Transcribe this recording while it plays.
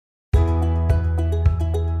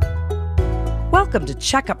Welcome to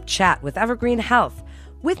Checkup Chat with Evergreen Health.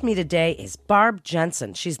 With me today is Barb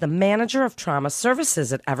Jensen. She's the manager of trauma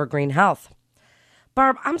services at Evergreen Health.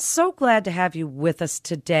 Barb, I'm so glad to have you with us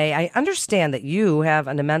today. I understand that you have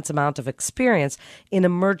an immense amount of experience in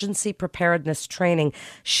emergency preparedness training.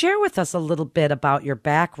 Share with us a little bit about your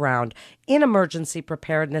background in emergency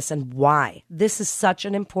preparedness and why this is such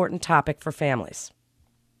an important topic for families.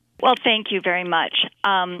 Well, thank you very much.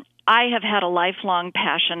 I have had a lifelong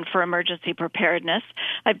passion for emergency preparedness.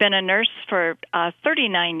 I've been a nurse for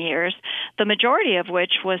 39 years, the majority of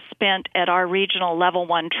which was spent at our regional level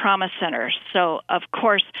 1 trauma center. So, of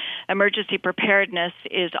course, emergency preparedness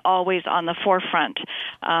is always on the forefront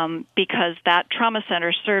because that trauma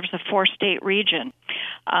center serves a 4-state region.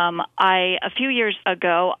 A few years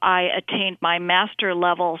ago, I attained my master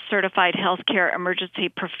level certified healthcare emergency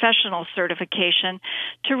professional certification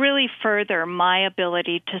to really further my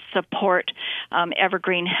ability to support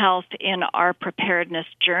Evergreen Health in our preparedness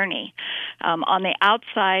journey. On the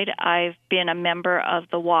outside, I've been a member of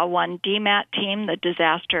the WA1 DMAT team, the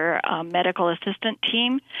Disaster Medical Assistant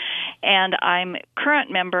team, and I'm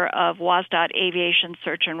current member of WASDOT Aviation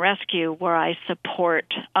Search and Rescue, where I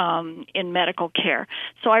support in medical care.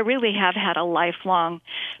 So I really have had a lifelong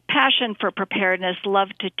passion for preparedness, love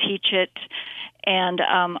to teach it, and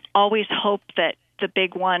always hope that the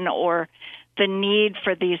big one or the need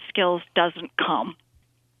for these skills doesn't come.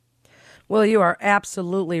 Well, you are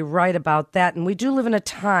absolutely right about that. And we do live in a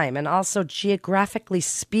time, and also geographically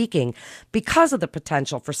speaking, because of the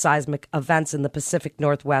potential for seismic events in the Pacific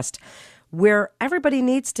Northwest, where everybody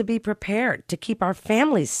needs to be prepared to keep our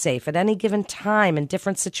families safe at any given time in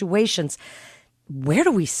different situations. Where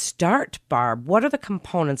do we start, Barb? What are the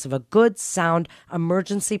components of a good, sound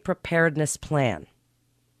emergency preparedness plan?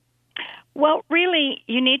 Well, really,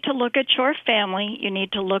 you need to look at your family. You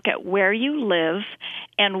need to look at where you live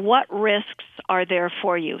and what risks are there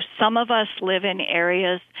for you. Some of us live in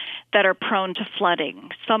areas that are prone to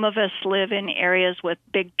flooding. Some of us live in areas with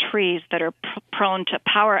big trees that are prone to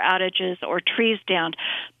power outages or trees down.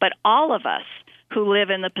 But all of us who live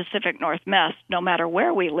in the Pacific Northwest, no matter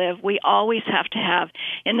where we live, we always have to have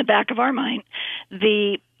in the back of our mind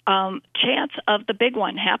the chance of the big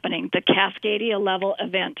one happening, the Cascadia level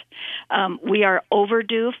event. We are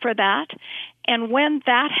overdue for that. And when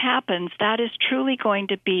that happens, that is truly going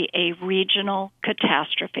to be a regional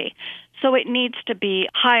catastrophe. So it needs to be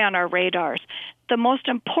high on our radars. The most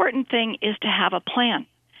important thing is to have a plan.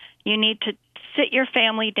 You need to sit your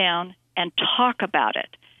family down and talk about it.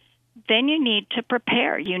 Then you need to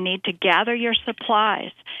prepare. You need to gather your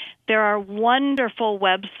supplies. There are wonderful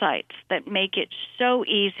websites that make it so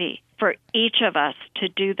easy for each of us to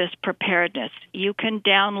do this preparedness. You can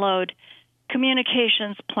download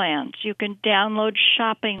communications plans. You can download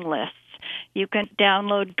shopping lists. You can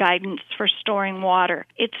download guidance for storing water.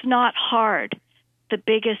 It's not hard. The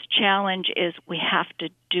biggest challenge is we have to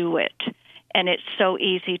do it. And it's so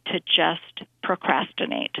easy to just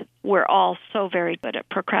procrastinate. We're all so very good at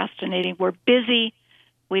procrastinating. We're busy.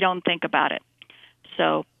 We don't think about it.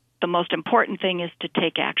 So the most important thing is to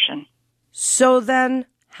take action. So then,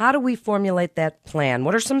 how do we formulate that plan?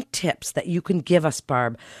 What are some tips that you can give us,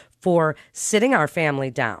 Barb, for sitting our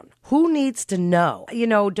family down? Who needs to know? You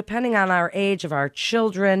know, depending on our age of our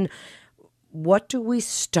children, what do we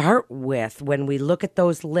start with when we look at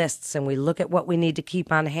those lists and we look at what we need to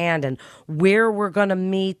keep on hand and where we're going to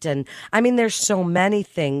meet? And I mean, there's so many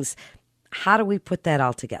things. How do we put that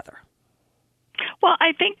all together? Well,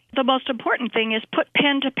 I think the most important thing is put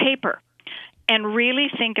pen to paper and really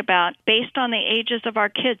think about, based on the ages of our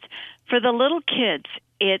kids. For the little kids,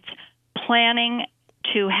 it's planning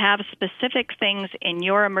to have specific things in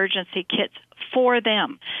your emergency kits for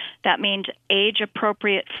them. That means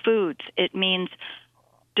age-appropriate foods. It means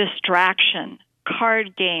distraction,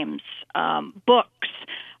 card games, books,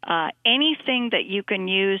 anything that you can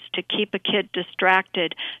use to keep a kid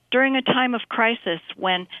distracted during a time of crisis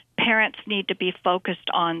when parents need to be focused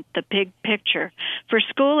on the big picture. For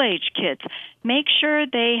school-age kids, make sure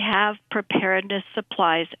they have preparedness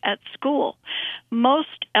supplies at school.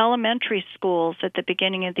 Most elementary schools at the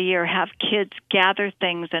beginning of the year have kids gather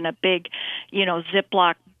things in a big,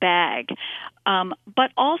 Ziploc bag.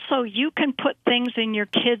 But also, you can put things in your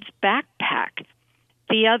kid's backpack.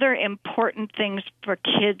 The other important things for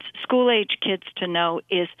kids, school-age kids, to know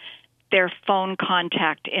is their phone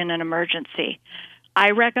contact in an emergency.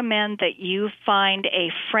 I recommend that you find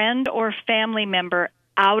a friend or family member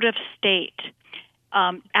out of state.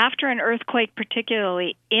 After an earthquake,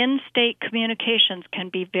 particularly, in-state communications can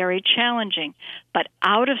be very challenging, but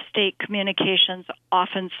out-of-state communications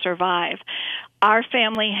often survive. Our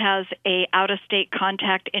family has a out-of-state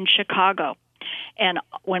contact in Chicago. And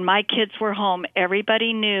when my kids were home,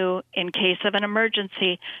 everybody knew in case of an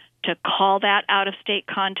emergency to call that out-of-state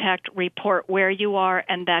contact, report where you are,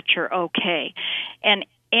 and that you're okay. And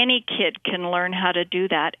any kid can learn how to do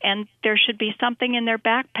that, and there should be something in their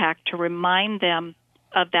backpack to remind them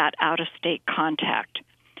of that out-of-state contact.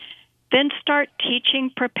 Then start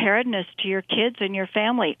teaching preparedness to your kids and your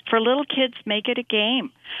family. For little kids, make it a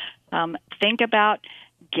game. Think about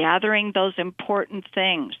gathering those important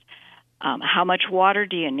things. How much water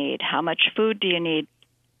do you need? How much food do you need?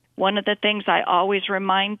 One of the things I always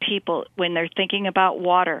remind people when they're thinking about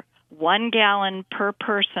water, 1 gallon per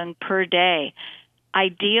person per day.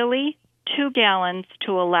 Ideally, 2 gallons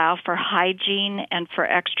to allow for hygiene and for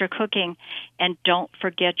extra cooking. And don't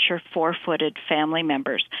forget your 4-footed family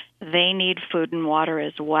members. They need food and water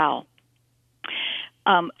as well.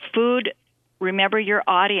 Food, remember your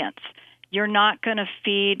audience. You're not going to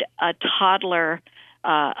feed a toddler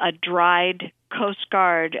a dried Coast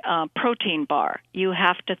Guard protein bar. You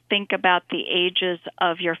have to think about the ages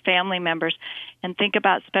of your family members and think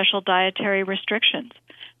about special dietary restrictions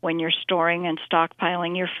when you're storing and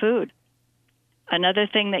stockpiling your food. Another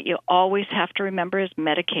thing that you always have to remember is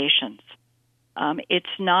medications. It's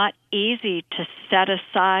not easy to set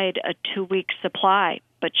aside a 2-week supply,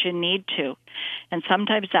 but you need to. And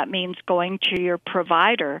sometimes that means going to your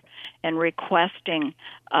provider and requesting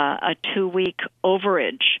a 2-week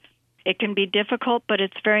overage. It can be difficult, but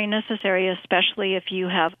it's very necessary, especially if you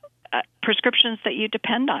have prescriptions that you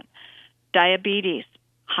depend on. Diabetes,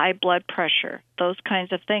 high blood pressure, those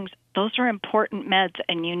kinds of things. Those are important meds,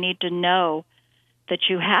 and you need to know that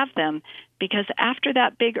you have them, because after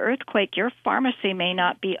that big earthquake, your pharmacy may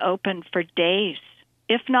not be open for days,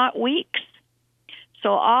 if not weeks.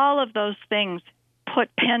 So all of those things,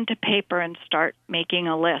 put pen to paper and start making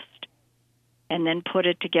a list, and then put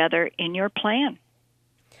it together in your plan.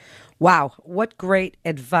 Wow, what great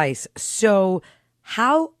advice. So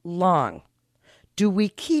how long do we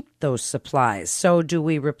keep those supplies? So do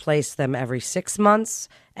we replace them every 6 months,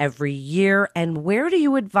 every year? And where do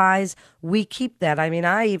you advise we keep that? I mean,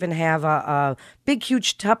 I even have a big,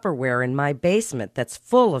 huge Tupperware in my basement that's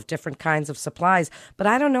full of different kinds of supplies, but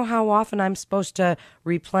I don't know how often I'm supposed to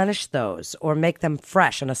replenish those or make them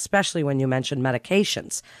fresh, and especially when you mention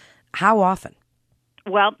medications. How often?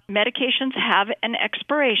 Well, medications have an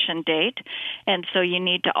expiration date, and so you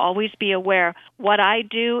need to always be aware. What I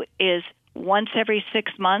do is once every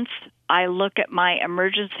 6 months, I look at my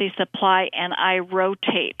emergency supply and I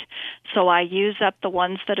rotate. So I use up the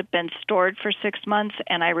ones that have been stored for 6 months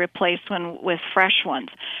and I replace one with fresh ones.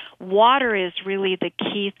 Water is really the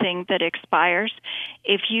key thing that expires.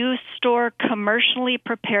 If you store commercially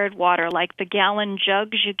prepared water, like the gallon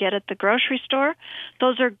jugs you get at the grocery store,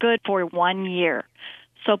 those are good for 1 year.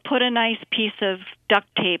 So put a nice piece of duct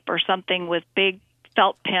tape or something with big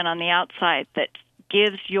felt pen on the outside that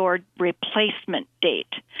gives your replacement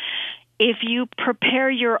date. If you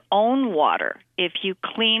prepare your own water, if you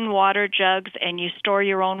clean water jugs and you store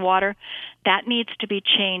your own water, that needs to be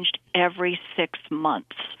changed every 6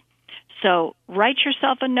 months. So write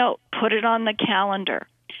yourself a note, put it on the calendar.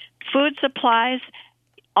 Food supplies,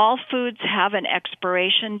 all foods have an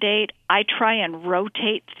expiration date. I try and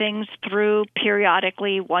rotate things through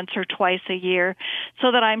periodically once or twice a year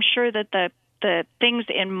so that I'm sure that the things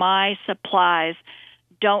in my supplies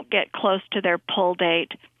don't get close to their pull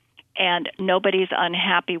date and nobody's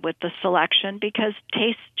unhappy with the selection, because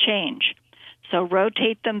tastes change. So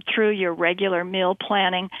rotate them through your regular meal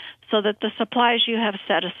planning so that the supplies you have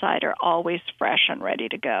set aside are always fresh and ready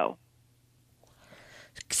to go.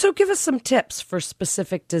 So give us some tips for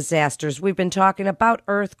specific disasters. We've been talking about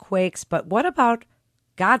earthquakes, but what about,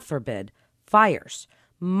 God forbid, fires,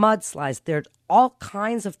 mudslides? There's all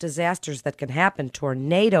kinds of disasters that can happen,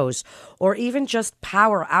 tornadoes, or even just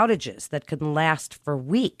power outages that can last for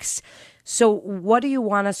weeks. So what do you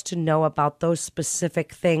want us to know about those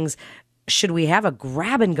specific things? Should we have a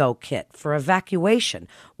grab-and-go kit for evacuation?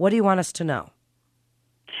 What do you want us to know?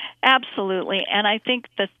 Absolutely. And I think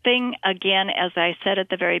the thing, again, as I said at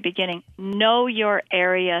the very beginning, know your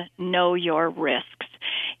area, know your risks.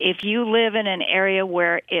 If you live in an area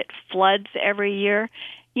where it floods every year,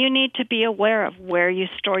 you need to be aware of where you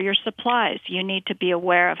store your supplies. You need to be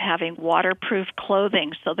aware of having waterproof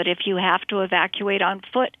clothing so that if you have to evacuate on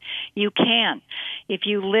foot, you can. If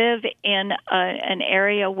you live in an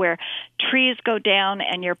area where trees go down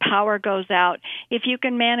and your power goes out, if you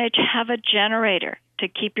can manage, have a generator to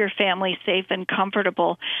keep your family safe and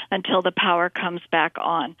comfortable until the power comes back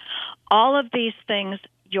on. All of these things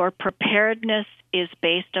Your preparedness is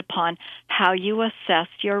based upon how you assess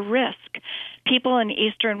your risk. People in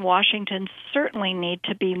eastern Washington certainly need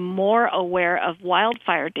to be more aware of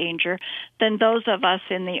wildfire danger than those of us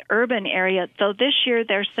in the urban area, though this year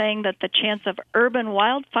they're saying that the chance of urban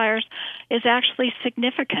wildfires is actually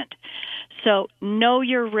significant. So know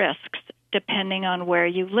your risks depending on where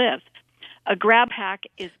you live. A grab pack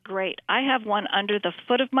is great. I have one under the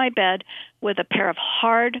foot of my bed with a pair of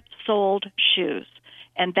hard-soled shoes.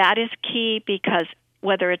 And that is key because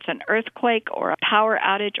whether it's an earthquake or a power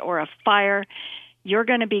outage or a fire, you're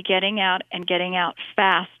going to be getting out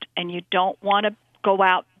fast, and you don't want to go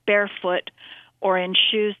out barefoot or in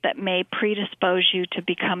shoes that may predispose you to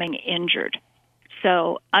becoming injured.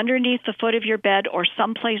 So underneath the foot of your bed or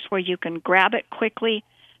someplace where you can grab it quickly,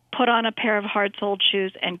 put on a pair of hard-soled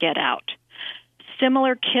shoes and get out.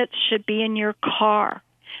 Similar kits should be in your car.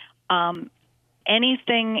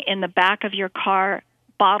 Anything in the back of your car,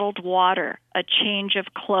 bottled water, a change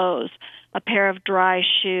of clothes, a pair of dry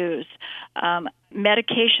shoes,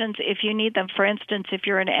 medications if you need them. For instance, if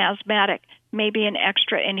you're an asthmatic, maybe an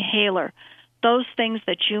extra inhaler. Those things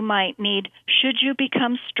that you might need should you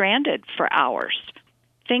become stranded for hours.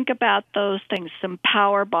 Think about those things, some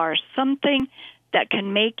power bars, something that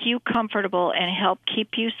can make you comfortable and help keep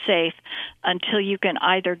you safe until you can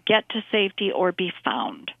either get to safety or be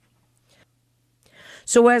found.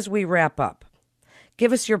 So as we wrap up,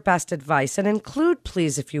 give us your best advice and include,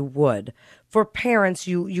 please, if you would, for parents,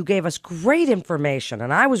 you gave us great information,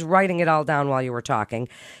 and I was writing it all down while you were talking.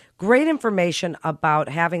 Great information about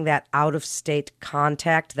having that out-of-state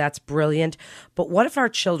contact. That's brilliant. But what if our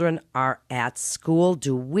children are at school?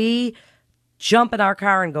 Do we jump in our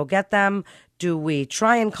car and go get them? Do we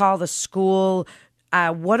try and call the school?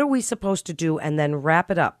 What are we supposed to do? And then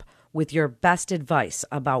wrap it up with your best advice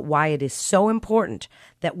about why it is so important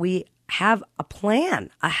that we have a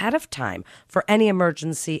plan ahead of time for any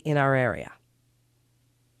emergency in our area.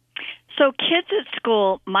 So kids at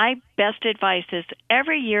school, my best advice is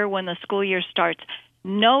every year when the school year starts,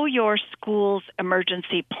 know your school's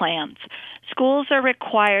emergency plans. Schools are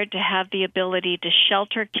required to have the ability to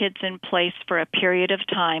shelter kids in place for a period of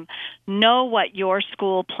time. Know what your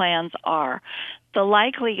school plans are. The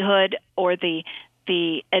likelihood or the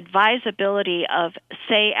advisability of,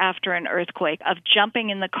 say, after an earthquake, of jumping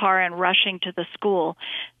in the car and rushing to the school,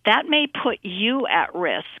 that may put you at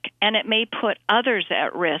risk, and it may put others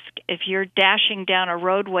at risk if you're dashing down a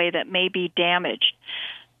roadway that may be damaged.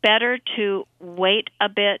 Better to wait a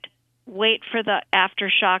bit, wait for the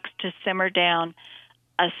aftershocks to simmer down,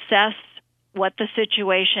 assess what the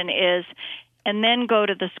situation is, and then go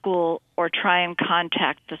to the school or try and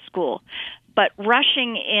contact the school. But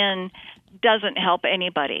rushing in doesn't help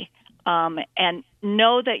anybody. And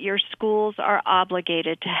know that your schools are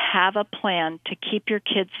obligated to have a plan to keep your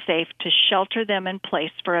kids safe, to shelter them in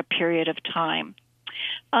place for a period of time.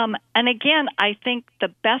 And again, I think the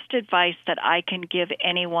best advice that I can give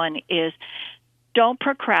anyone is don't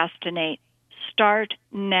procrastinate. Start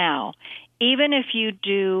now. Even if you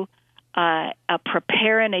do a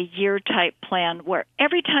prepare in a year type plan where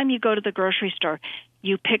every time you go to the grocery store,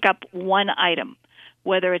 you pick up one item,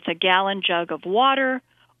 whether it's a gallon jug of water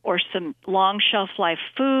or some long shelf life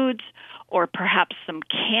foods or perhaps some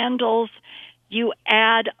candles. You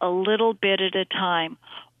add a little bit at a time.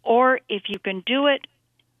 Or if you can do it,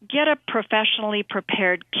 get a professionally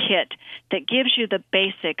prepared kit that gives you the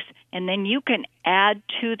basics, and then you can add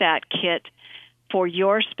to that kit for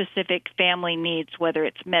your specific family needs, whether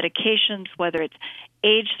it's medications, whether it's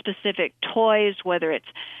age-specific toys, whether it's,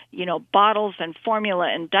 bottles and formula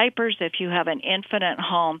and diapers if you have an infant at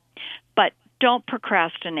home. But don't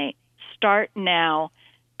procrastinate. Start now,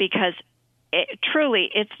 because truly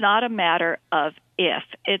it's not a matter of if,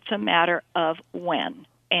 it's a matter of when.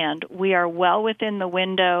 And we are well within the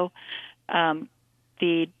window.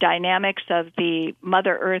 The dynamics of the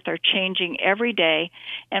Mother Earth are changing every day,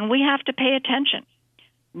 and we have to pay attention.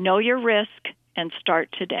 Know your risk and start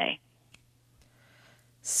today.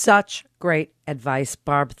 Such great advice,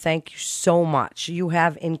 Barb. Thank you so much. You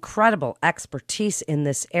have incredible expertise in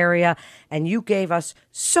this area, and you gave us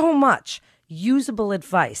so much usable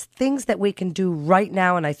advice, things that we can do right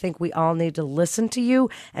now. And I think we all need to listen to you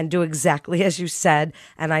and do exactly as you said.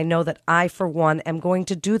 And I know that I, for one, am going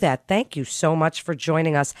to do that. Thank you so much for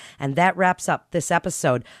joining us. And that wraps up this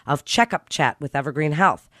episode of Checkup Chat with Evergreen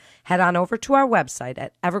Health. Head on over to our website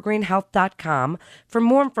at evergreenhealth.com for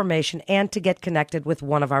more information and to get connected with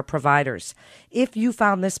one of our providers. If you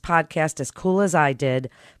found this podcast as cool as I did,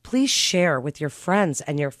 please share with your friends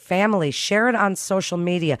and your family. Share it on social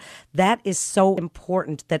media. That is so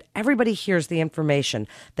important that everybody hears the information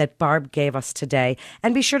that Barb gave us today.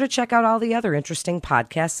 And be sure to check out all the other interesting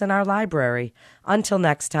podcasts in our library. Until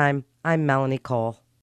next time, I'm Melanie Cole.